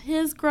seeing how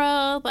his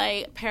growth,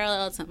 like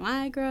parallel to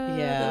my growth.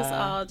 It was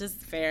all just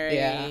very,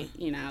 that.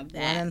 One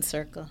in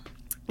circle.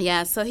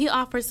 Yeah, so he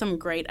offers some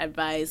great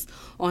advice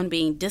on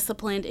being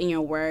disciplined in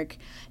your work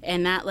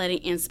and not letting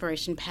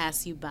inspiration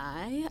pass you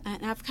by.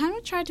 And I've kind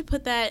of tried to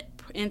put that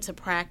into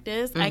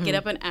practice. I get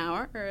up an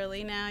hour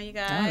early now, you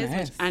guys,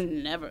 which I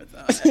never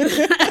thought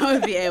I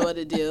would be able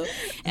to do.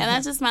 And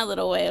that's just my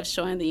little way of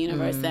showing the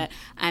universe that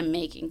I'm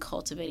making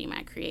cultivating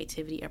my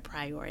creativity a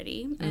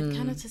priority and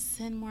kind of to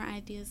send more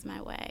ideas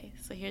my way.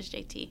 So here's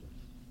JT.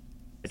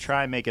 I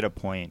try and make it a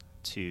point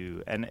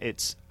to, and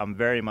I'm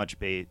very much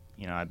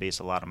I base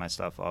a lot of my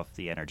stuff off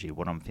the energy,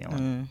 what I'm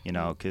feeling,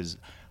 because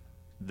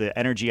the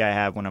energy I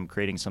have when I'm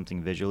creating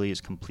something visually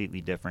is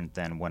completely different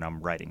than when I'm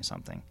writing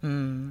something.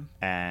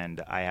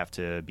 And I have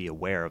to be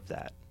aware of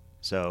that.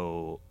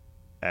 So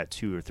at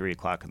 2 or 3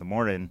 o'clock in the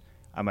morning,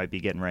 I might be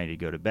getting ready to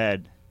go to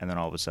bed, and then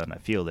all of a sudden I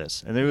feel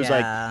this. And there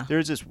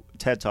was this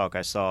TED Talk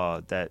I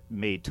saw that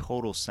made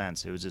total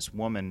sense. It was this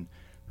woman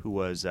who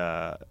was,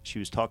 she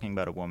was talking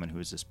about a woman who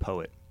was this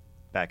poet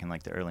back in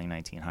like the early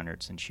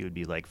 1900s, and she would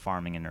be like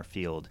farming in her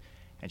field,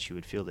 and she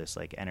would feel this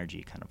like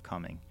energy kind of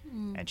coming,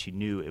 and she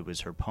knew it was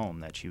her poem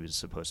that she was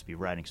supposed to be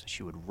writing, so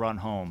she would run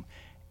home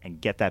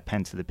and get that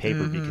pen to the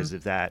paper, because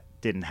if that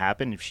didn't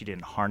happen, if she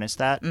didn't harness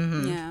that,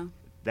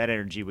 that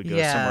energy would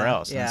go somewhere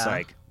else. And it's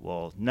like,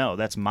 well, no,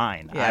 that's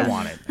mine. I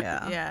want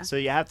it. So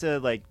you have to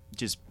like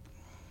just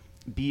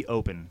be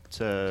open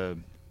to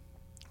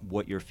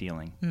what you're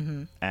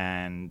feeling,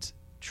 and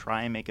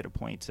try and make it a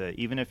point to,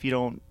 even if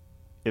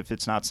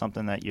it's not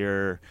something that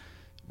you're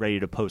ready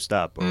to post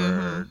up,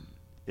 or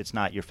it's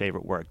not your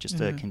favorite work, just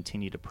to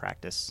continue to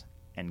practice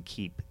and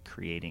keep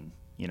creating.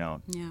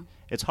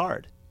 It's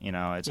hard.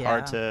 It's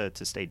hard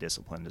to stay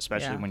disciplined,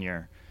 especially when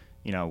you're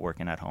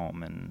working at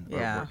home and or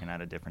working at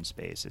a different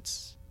space.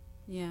 It's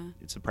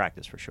a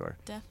practice for sure.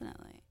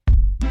 Definitely.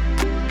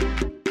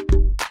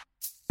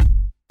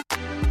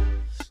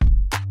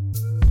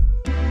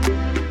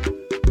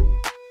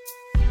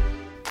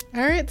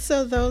 All right, right.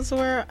 So those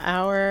were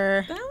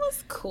our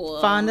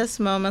fondest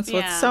moments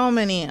with so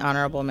many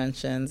honorable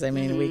mentions. I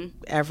mean,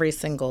 every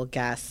single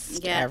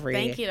guest, every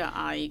thank you to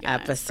all you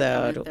guys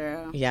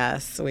episode.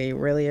 Yes, we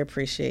really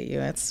appreciate you.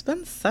 It's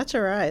been such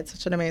a ride,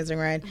 such an amazing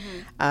ride.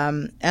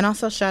 And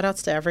also shout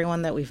outs to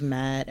everyone that we've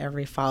met,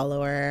 every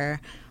follower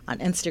on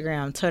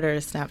Instagram, Twitter,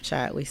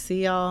 Snapchat. We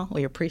see y'all.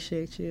 We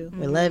appreciate you.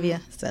 We love you.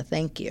 So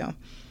thank you.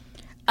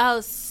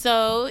 Oh,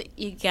 so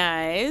you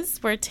guys,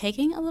 we're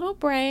taking a little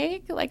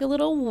break, like a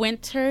little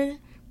winter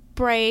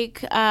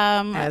break.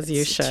 As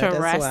you should, to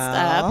rest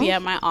up. Yeah,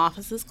 my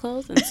office is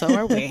closed, and so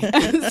are we.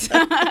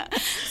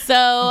 So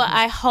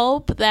I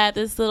hope that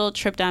this little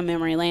trip down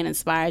memory lane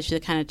inspires you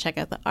to kind of check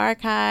out the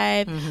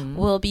archive.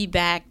 We'll be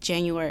back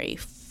January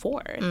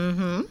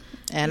 4th.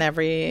 And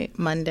every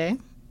Monday.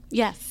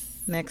 Yes.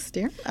 Next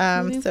year.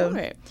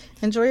 So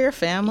enjoy your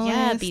family.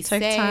 Yeah, be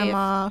Take safe. time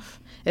off.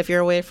 If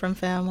you're away from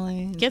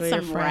family, get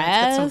some your rest.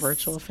 Get some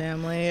virtual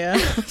family. Yeah.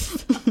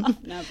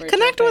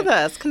 Connect with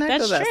us.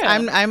 Connect with us.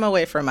 I'm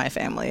away from my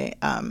family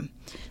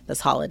this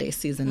holiday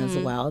season as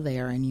well. They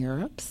are in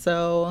Europe.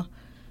 So,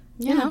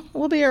 you know,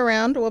 we'll be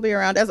around.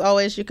 As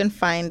always, you can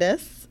find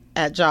us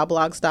at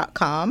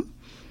jawblogs.com,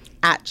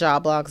 at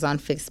jawblogs on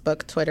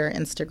Facebook, Twitter,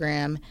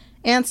 Instagram,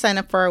 and sign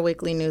up for our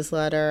weekly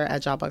newsletter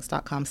at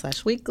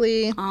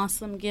jawblogs.com/weekly.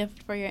 Awesome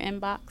gift for your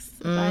inbox,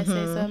 if I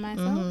say so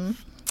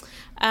myself.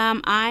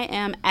 I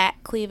am at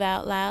Cleve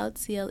Out Loud,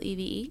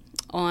 CLEVE,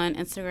 on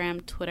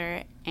Instagram,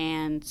 Twitter,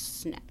 and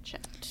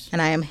Snapchat.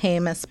 And I am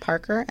Hamis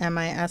Parker,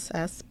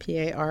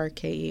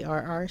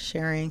 MISSPARKERR,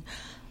 sharing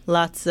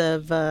lots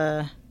of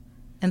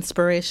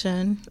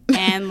inspiration.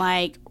 And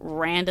like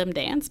random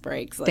dance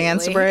breaks.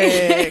 Dance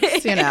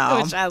breaks, you know.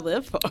 Which I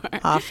live for.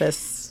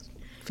 Office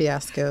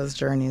fiascos,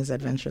 journeys,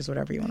 adventures,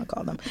 whatever you want to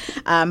call them.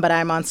 But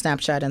I'm on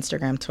Snapchat,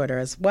 Instagram, Twitter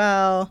as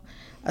well.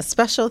 A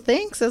special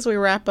thanks as we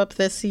wrap up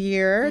this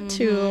year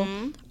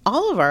to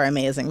all of our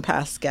amazing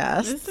past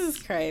guests. This is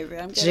crazy.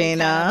 I'm getting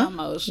Gina, kind of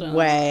emotional.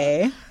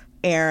 Way,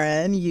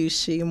 Aaron,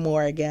 Yushi,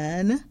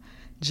 Morgan,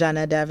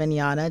 Jenna, Devin,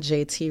 Yana,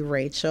 JT,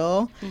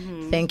 Rachel.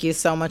 Thank you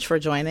so much for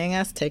joining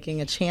us,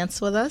 taking a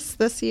chance with us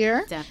this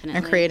year. Definitely.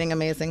 And creating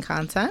amazing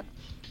content.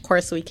 Of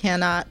course, we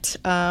cannot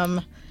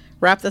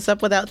wrap this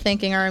up without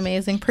thanking our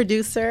amazing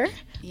producer,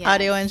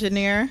 audio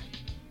engineer,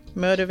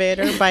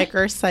 motivator,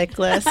 biker,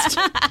 cyclist,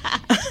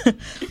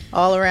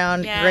 all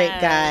around great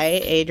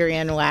guy,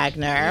 Adrian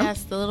Wagner.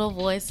 Yes, the little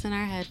voice in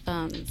our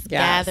headphones,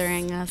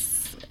 gathering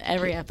us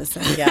every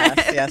episode.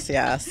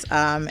 Yes.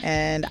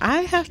 And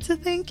I have to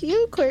thank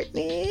you,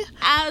 Courtney,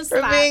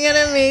 for being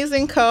an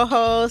amazing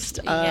co-host,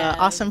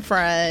 awesome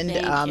friend,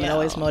 and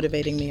always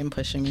motivating me and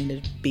pushing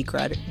me to be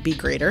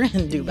greater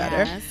and do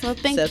better. Well,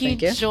 thank you,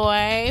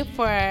 Joy,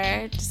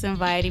 for just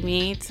inviting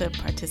me to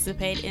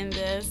participate in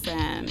this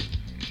and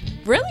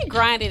really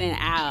grinding it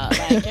out.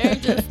 Like, you're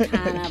just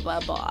kind of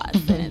a boss,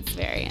 and it's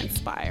very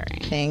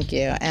inspiring. Thank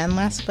you. And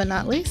last but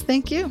not least,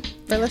 thank you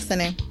for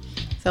listening.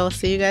 So we'll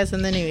see you guys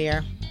in the new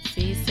year.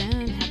 See you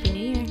soon. Happy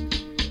New Year.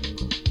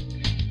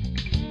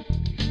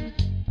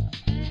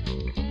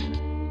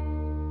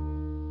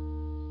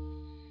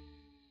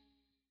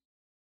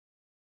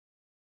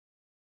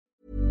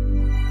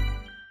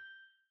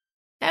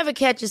 Ever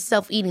catch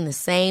yourself eating the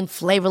same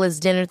flavorless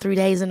dinner 3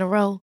 days in a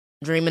row?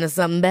 Dreaming of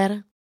something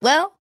better?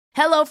 Well,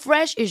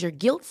 HelloFresh is your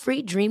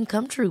guilt-free dream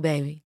come true,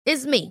 baby.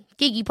 It's me,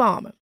 Keke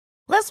Palmer.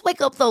 Let's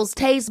wake up those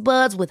taste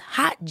buds with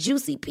hot,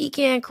 juicy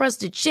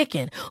pecan-crusted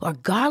chicken or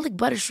garlic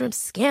butter shrimp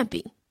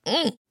scampi.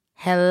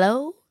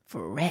 Hello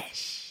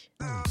Fresh.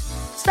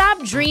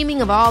 Stop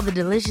dreaming of all the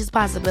delicious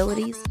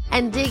possibilities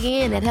and dig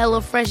in at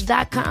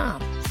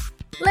HelloFresh.com.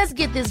 Let's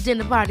get this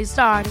dinner party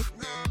started.